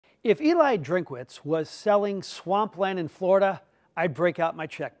If Eli Drinkwitz was selling swampland in Florida, I'd break out my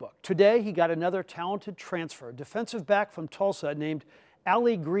checkbook. Today, he got another talented transfer, defensive back from Tulsa named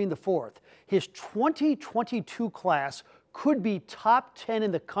Ali Green IV. His 2022 class could be top 10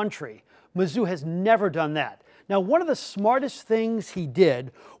 in the country. Mizzou has never done that. Now, one of the smartest things he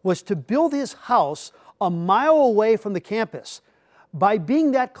did was to build his house a mile away from the campus. By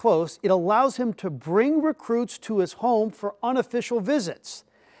being that close, it allows him to bring recruits to his home for unofficial visits.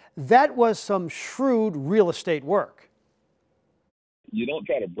 That was some shrewd real estate work. You don't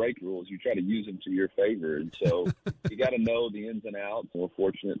try to break rules, you try to use them to your favor. And so you got to know the ins and outs. We're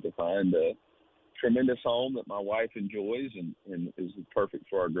fortunate to find a tremendous home that my wife enjoys and is perfect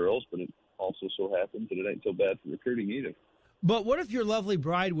for our girls, but it also so happens that it ain't so bad for recruiting either. But what if your lovely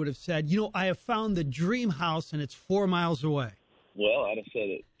bride would have said, I have found the dream house and it's 4 miles away? Well, I'd have said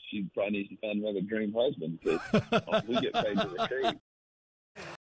it. She probably needs to find another dream husband because we get paid to recruit.